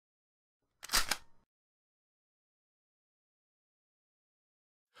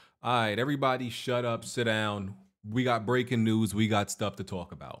All right, everybody shut up, sit down. We got breaking news. We got stuff to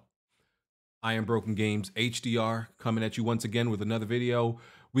talk about. I am Broken Games HDR coming at you once again with another video.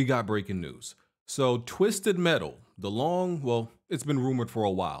 We got breaking news. So Twisted Metal, it's been rumored for a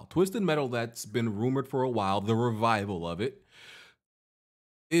while. Twisted Metal that's been rumored for a while, the revival of it,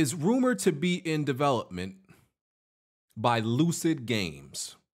 is rumored to be in development by Lucid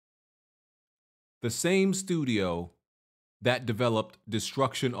Games, the same studio that developed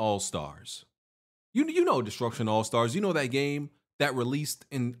Destruction All-Stars. You know Destruction All-Stars. You know that game that released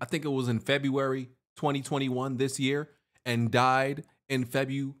in, I think it was in February 2021 this year and died in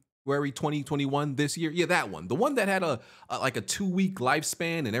February 2021 this year. Yeah, that one. The one that had a 2-week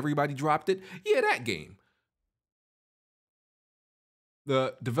lifespan and everybody dropped it. Yeah, that game.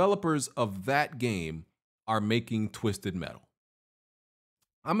 The developers of that game are making Twisted Metal.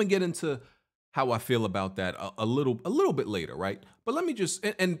 I'm gonna get into how I feel about that a little bit later, right? But let me just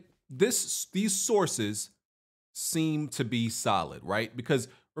these sources seem to be solid, right? Because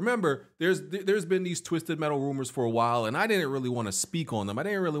remember, there's been these Twisted Metal rumors for a while, and I didn't really want to speak on them. I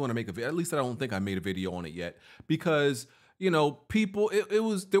didn't really want to make a video. At least I don't think I made a video on it yet, because there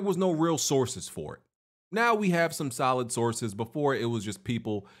was no real sources for it. Now we have some solid sources. Before it was just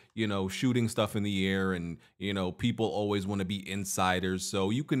people, shooting stuff in the air, and people always want to be insiders,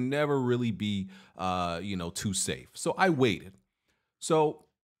 so you can never really be too safe. So I waited. So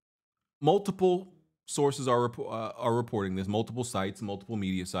multiple sources are reporting this, multiple sites, multiple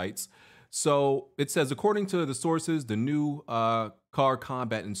media sites. So it says, according to the sources, the new car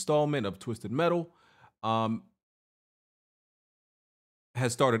combat installment of Twisted Metal has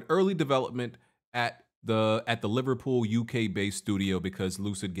started early development at the Liverpool UK based studio, because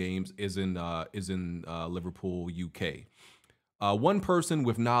Lucid Games is in Liverpool, UK. One person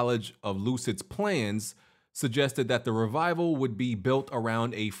with knowledge of Lucid's plans suggested that the revival would be built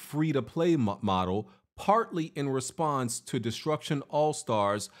around a free-to-play model, partly in response to Destruction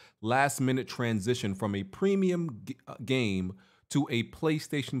All-Stars' last-minute transition from a premium game to a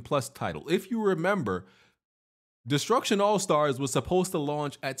PlayStation Plus title. If you remember, Destruction All-Stars was supposed to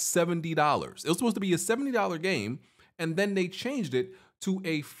launch at $70. It was supposed to be a $70 game, and then they changed it to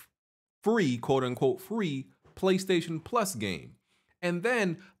a free, quote-unquote, free PlayStation Plus game. And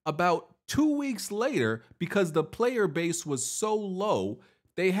then about 2 weeks later, because the player base was so low,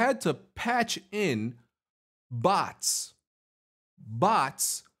 they had to patch in bots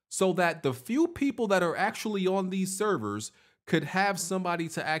so that the few people that are actually on these servers could have somebody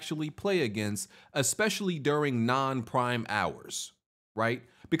to actually play against, especially during non-prime hours, right?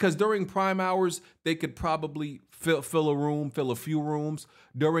 Because during prime hours, they could probably fill a few rooms.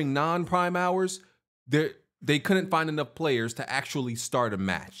 During non-prime hours, they couldn't find enough players to actually start a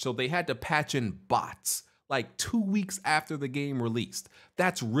match. So they had to patch in bots like 2 weeks after the game released.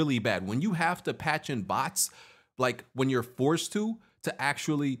 That's really bad. When you have to patch in bots, like when you're forced to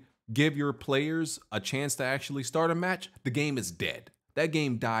actually give your players a chance to actually start a match, the game is dead. That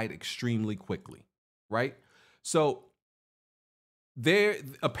game died extremely quickly, right? So they're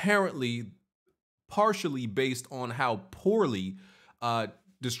apparently, partially based on how poorly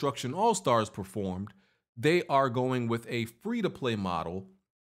Destruction All-Stars performed, they are going with a free-to-play model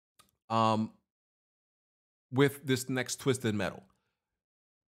with this next Twisted Metal,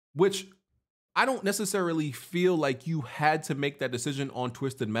 which I don't necessarily feel like you had to make that decision on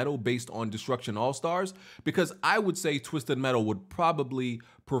Twisted Metal based on Destruction All-Stars, because I would say Twisted Metal would probably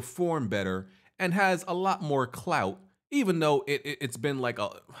perform better and has a lot more clout, even though it's been like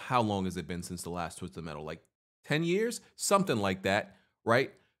how long has it been since the last Twisted Metal? Like 10 years? Something like that,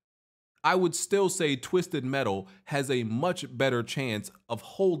 right? I would still say Twisted Metal has a much better chance of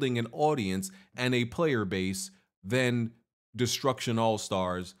holding an audience and a player base than Destruction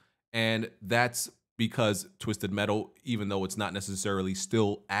All-Stars. And that's because Twisted Metal, even though it's not necessarily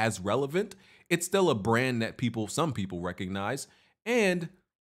still as relevant, it's still a brand that some people recognize. And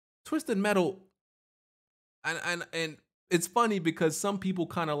Twisted Metal, and it's funny because some people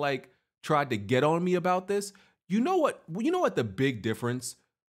kind of like tried to get on me about this. You know what the big difference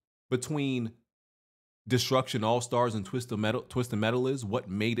between Destruction All-Stars and Twisted Metal is? What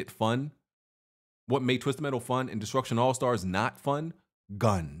made it fun? What made Twisted Metal fun and Destruction All-Stars not fun?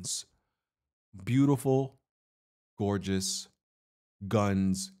 Guns. Beautiful, gorgeous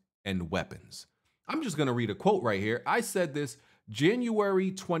guns and weapons. I'm just gonna read a quote right here. I said this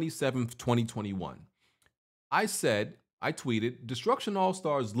January 27th, 2021. I tweeted, Destruction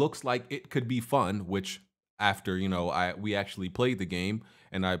All-Stars looks like it could be fun, which after, we actually played the game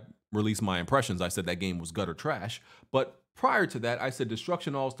and I released my impressions, I said that game was gutter trash. But prior to that, I said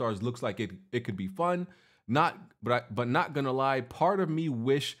Destruction All-Stars looks like it could be fun. But not gonna lie, part of me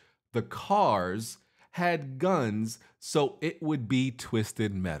wish the cars had guns, so it would be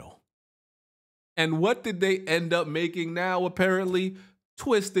Twisted Metal. And what did they end up making now, apparently?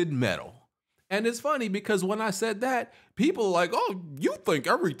 Twisted Metal. And it's funny because when I said that, people are like, oh, you think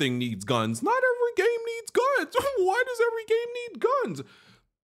everything needs guns. Not every game needs guns. Why does every game need guns?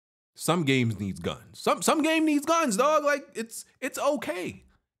 Some games needs guns. Some game needs guns, dog. Like, it's okay.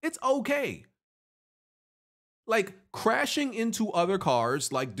 It's okay. Like, crashing into other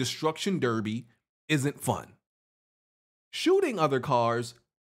cars like Destruction Derby isn't fun. Shooting other cars,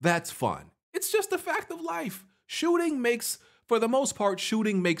 that's fun. It's just a fact of life. Shooting makes, for the most part,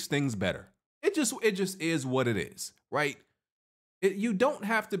 shooting makes things better. It just is what it is, right? You don't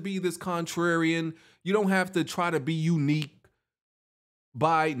have to be this contrarian. You don't have to try to be unique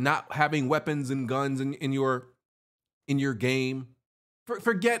by not having weapons and guns in your game.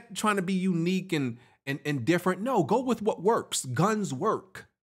 Forget trying to be unique and different. No, go with what works. Guns work.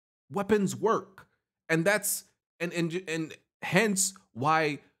 Weapons work. And that's and hence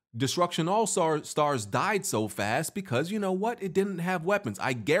why Destruction All-Stars died so fast, because you know what? It didn't have weapons.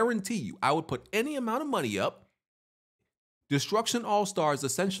 I guarantee you, I would put any amount of money up. Destruction All-Stars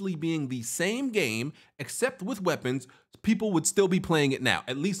essentially being the same game, except with weapons, people would still be playing it now.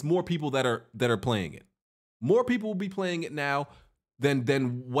 At least more people that are playing it. More people will be playing it now than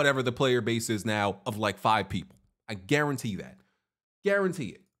whatever the player base is now of like 5 people. I guarantee that. Guarantee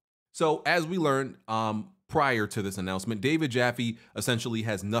it. So as we learned, prior to this announcement, David Jaffe essentially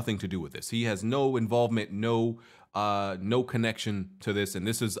has nothing to do with this. He has no involvement, no connection to this, and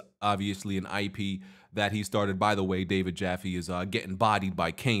this is obviously an IP that he started. By the way, David Jaffe is getting bodied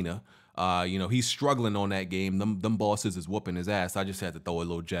by Kana. You know, he's struggling on that game. Them bosses is whooping his ass. I just had to throw a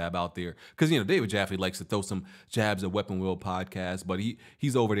little jab out there because, you know, David Jaffe likes to throw some jabs at Weapon Wheel podcast, but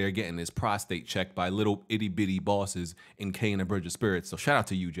he's over there getting his prostate checked by little itty bitty bosses in Kana Bridge of Spirits. So shout out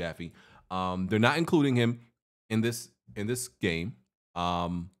to you, Jaffe. They're not including him in this game.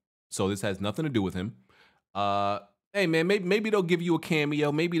 So this has nothing to do with him. Hey man, maybe they'll give you a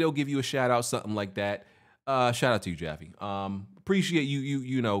cameo, maybe they'll give you a shout out, something like that. Shout out to you, Jaffe. Appreciate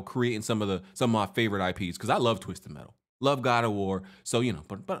you know, creating some of my favorite IPs, because I love Twisted Metal, love God of War. So you know,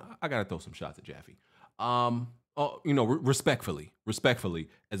 but I gotta throw some shots at Jaffe. You know, respectfully,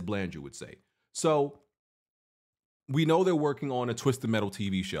 as Blandrew would say. So we know they're working on a Twisted Metal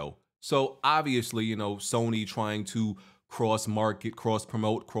TV show. So obviously, you know, Sony trying to cross-market,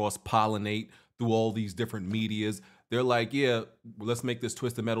 cross-promote, cross-pollinate through all these different medias. They're like, yeah, let's make this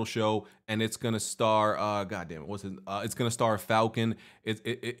Twisted Metal show, and it's gonna star, goddamn it, what's it? It's gonna star Falcon.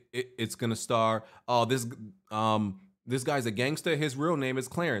 It's gonna star, this guy's a gangster. His real name is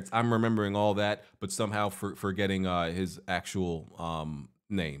Clarence. I'm remembering all that, but somehow forgetting his actual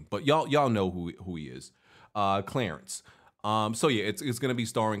name. But y'all know who he is, Clarence. So yeah, it's gonna be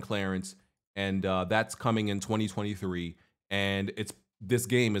starring Clarence, and that's coming in 2023. And this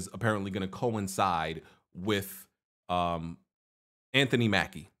game is apparently gonna coincide with Anthony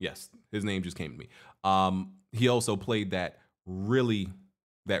Mackie. Yes, his name just came to me. He also played he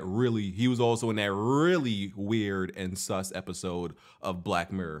was also in that really weird and sus episode of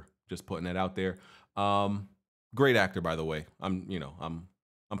Black Mirror. Just putting that out there. Great actor, by the way. I'm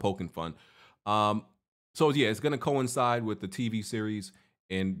poking fun. So yeah, it's gonna coincide with the TV series,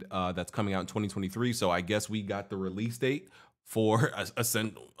 and that's coming out in 2023. So I guess we got the release date for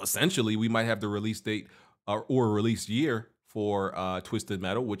essentially we might have the release date or release year for Twisted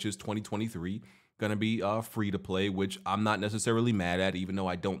Metal, which is 2023. Gonna be free to play, which I'm not necessarily mad at, even though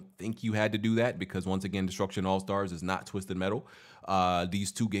I don't think you had to do that, because once again, Destruction All-Stars is not Twisted Metal.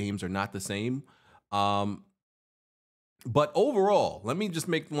 These two games are not the same. But overall, let me just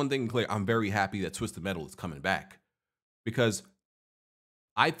make one thing clear. I'm very happy that Twisted Metal is coming back, because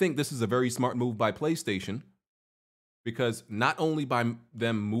I think this is a very smart move by PlayStation, because not only by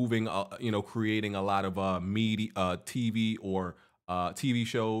them moving, creating a lot of media, TV or TV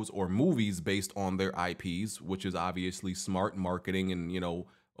shows or movies based on their IPs, which is obviously smart marketing, and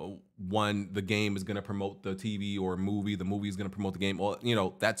the game is going to promote the TV or movie, the movie is going to promote the game.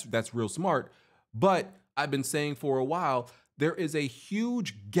 Well, that's real smart. But I've been saying for a while, there is a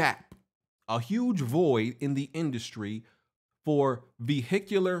huge gap, a huge void in the industry for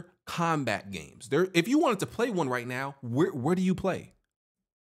vehicular combat games. If you wanted to play one right now, where do you play?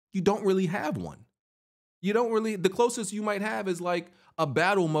 You don't really have one. The closest you might have is like a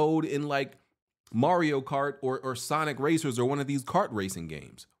battle mode in like Mario Kart or Sonic Racers or one of these kart racing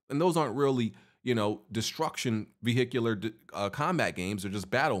games. And those aren't really, destruction vehicular combat games. They're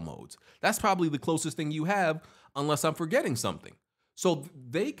just battle modes. That's probably the closest thing you have, unless I'm forgetting something. So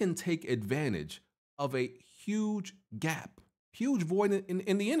they can take advantage of a huge gap huge void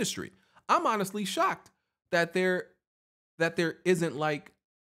in the industry. I'm honestly shocked that there isn't like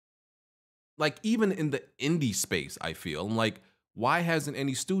even in the indie space, I feel like, why hasn't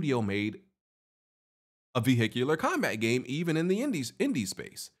any studio made a vehicular combat game even in the indie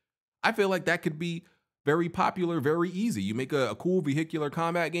space? I feel like that could be very popular, very easy. You make a cool vehicular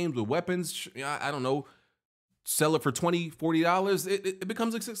combat games with weapons, I don't know, sell it for $20, $40, it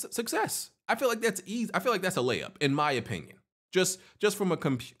becomes a success. I feel like that's easy. I feel like that's a layup, in my opinion. Just from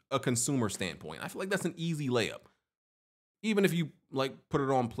a consumer standpoint, I feel like that's an easy layup. Even if you like put it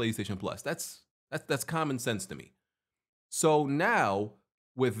on PlayStation Plus, that's common sense to me. So now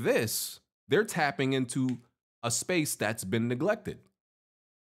with this, they're tapping into a space that's been neglected.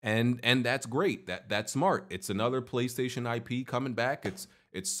 And that's great. That's smart. It's another PlayStation IP coming back. It's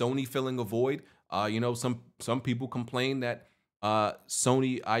Sony filling a void. Some people complain that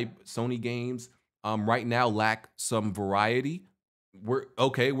Sony games right now lack some variety.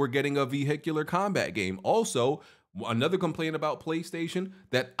 We're getting a vehicular combat game. Also, another complaint about PlayStation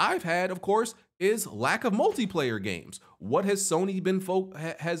that I've had, of course, is lack of multiplayer games. What has Sony been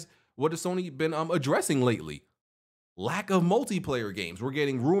addressing lately? Lack of multiplayer games. We're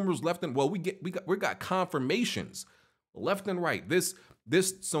getting rumors left and we got confirmations left and right. This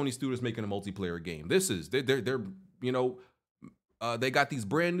Sony studio is making a multiplayer game. They got these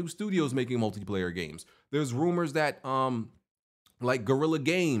brand new studios making multiplayer games. There's rumors that like Guerrilla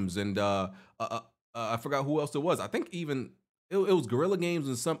Games and I forgot who else it was. I think even it was Guerrilla Games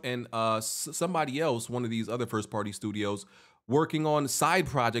and somebody else, one of these other first party studios, working on side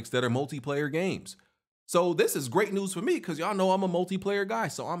projects that are multiplayer games. So this is great news for me because y'all know I'm a multiplayer guy.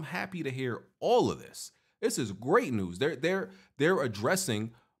 So I'm happy to hear all of this. This is great news. They're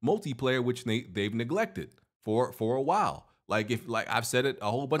addressing multiplayer, which they've neglected for a while. Like I've said it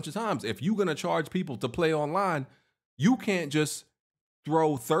a whole bunch of times, if you're gonna charge people to play online, you can't just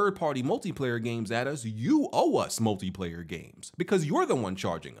throw third-party multiplayer games at us. You owe us multiplayer games because you're the one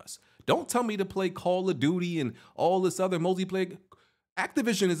charging us. Don't tell me to play Call of Duty and all this other multiplayer.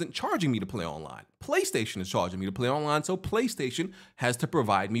 Activision isn't charging me to play online. PlayStation is charging me to play online, so PlayStation has to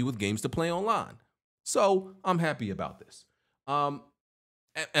provide me with games to play online. So I'm happy about this. Am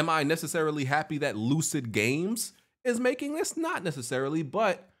I necessarily happy that Lucid Games is making this? Not necessarily,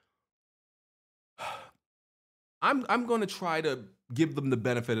 but I'm going to try to give them the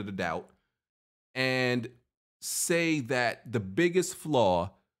benefit of the doubt and say that the biggest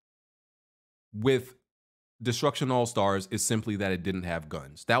flaw with Destruction All-Stars is simply that it didn't have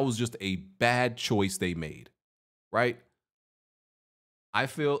guns. That was just a bad choice they made, right? I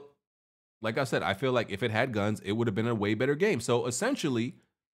feel like if it had guns, it would have been a way better game. So essentially,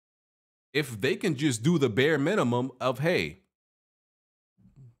 if they can just do the bare minimum of, hey,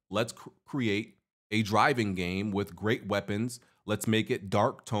 let's create a driving game with great weapons, let's make it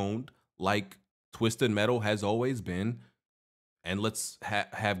dark toned like Twisted Metal has always been, and let's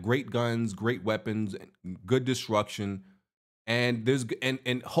have great guns, great weapons, and good destruction, and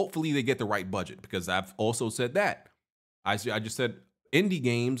hopefully they get the right budget, because I've also said that. I just said indie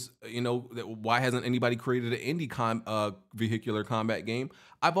games, why hasn't anybody created an indie vehicular combat game?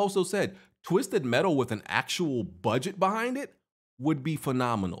 I've also said Twisted Metal with an actual budget behind it would be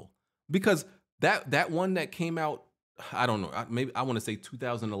phenomenal, because that one that came out, I don't know, maybe I want to say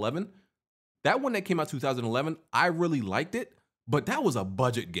 2011. That one that came out 2011, I really liked it, but that was a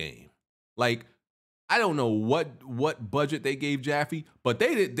budget game. Like, I don't know what budget they gave Jaffe, but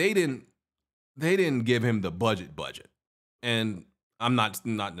they didn't give him the budget. And I'm not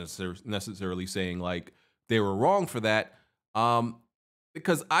necessarily saying like they were wrong for that,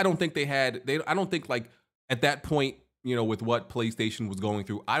 because I don't think I don't think like at that point, with what PlayStation was going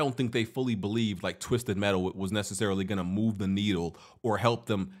through, I don't think they fully believed like Twisted Metal was necessarily going to move the needle or help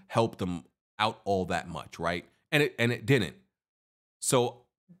them out all that much, right? And it didn't. So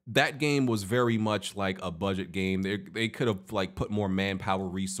that game was very much like a budget game. They could have like put more manpower,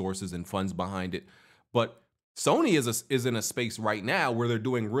 resources, and funds behind it. But Sony is in a space right now where they're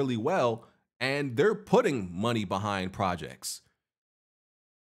doing really well, and they're putting money behind projects.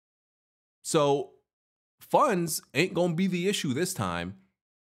 So funds ain't gonna be the issue this time.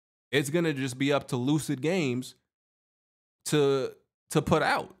 It's gonna just be up to Lucid Games to put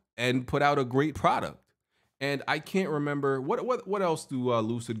out a great product. And I can't remember what else do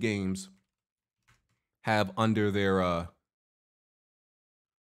Lucid Games have under their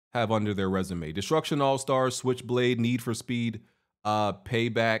resume. Destruction All-Stars, Switchblade, Need for Speed,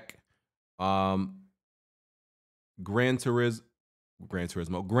 Payback, Gran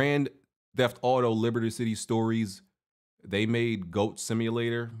Turismo, Grand Theft Auto, Liberty City Stories. They made Goat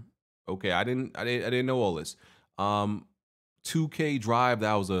Simulator. Okay, I didn't know all this. 2K Drive,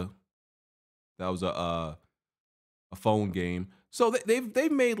 that was a phone game. So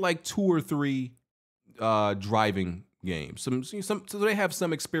they've made like 2 or 3 driving games. So they have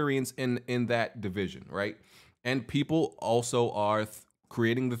some experience in that division, right? And people also are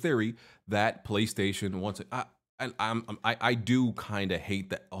creating the theory that PlayStation wants it. I do kind of hate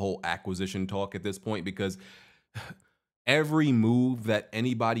that whole acquisition talk at this point, because every move that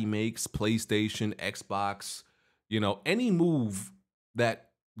anybody makes, PlayStation, Xbox, any move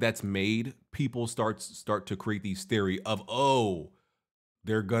that's made, people start to create these theory of, oh,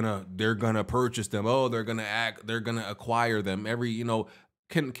 they're gonna purchase them. Oh, they're gonna acquire them.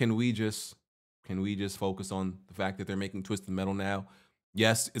 Can we just focus on the fact that they're making Twisted Metal now?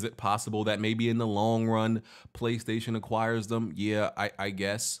 Yes, is it possible that maybe in the long run PlayStation acquires them? Yeah, I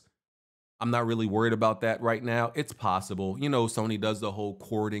guess. I'm not really worried about that right now. It's possible. Sony does the whole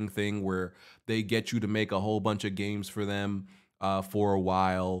courting thing where they get you to make a whole bunch of games for them for a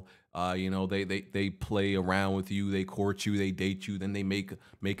while. They play around with you, they court you, they date you, then they make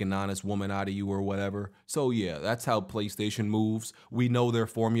an honest woman out of you or whatever. So yeah, that's how PlayStation moves. We know their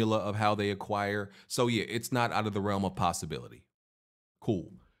formula of how they acquire. So yeah, it's not out of the realm of possibility.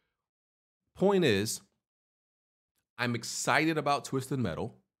 Cool. Point is, I'm excited about Twisted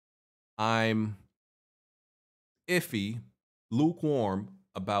Metal. I'm iffy, lukewarm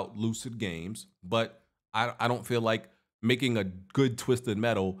about Lucid Games, but I don't feel like making a good Twisted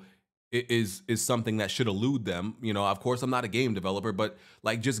Metal is something that should elude them. Of course, I'm not a game developer, but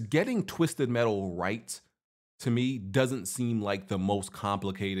like just getting Twisted Metal right to me doesn't seem like the most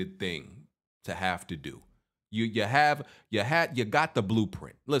complicated thing to have to do. You got the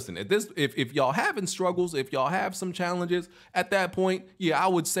blueprint. Listen, if y'all having struggles, if y'all have some challenges, at that point, yeah, I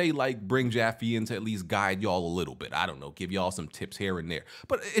would say like bring Jaffe in to at least guide y'all a little bit. I don't know, give y'all some tips here and there.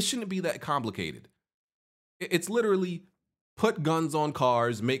 But it shouldn't be that complicated. It's literally put guns on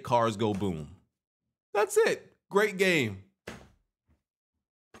cars, make cars go boom. That's it. Great game.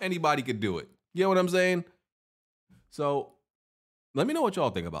 Anybody could do it. You know what I'm saying? So let me know what y'all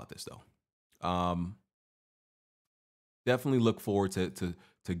think about this though. Definitely look forward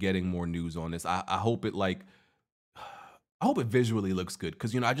to getting more news on this. I hope it visually looks good,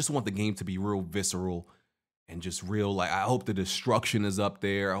 because I just want the game to be real visceral and just real. Like, I hope the destruction is up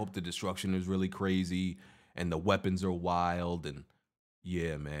there. I hope the destruction is really crazy and the weapons are wild. And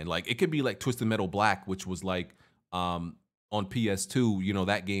yeah, man, like it could be like Twisted Metal Black, which was like on PS2.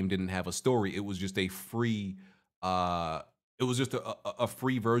 That game didn't have a story. It was just a free a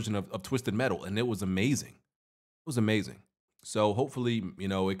free version of Twisted Metal, and it was amazing. It was amazing. So hopefully,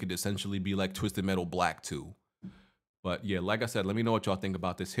 it could essentially be like Twisted Metal Black 2. But yeah, like I said, let me know what y'all think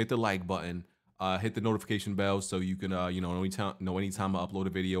about this. Hit the like button, hit the notification bell so you can, anytime I upload a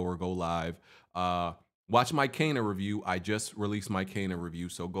video or go live. Watch my Kana review. I just released my Kana review,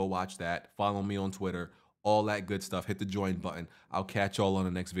 so go watch that. Follow me on Twitter, all that good stuff. Hit the join button. I'll catch y'all on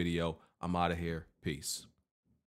the next video. I'm out of here. Peace.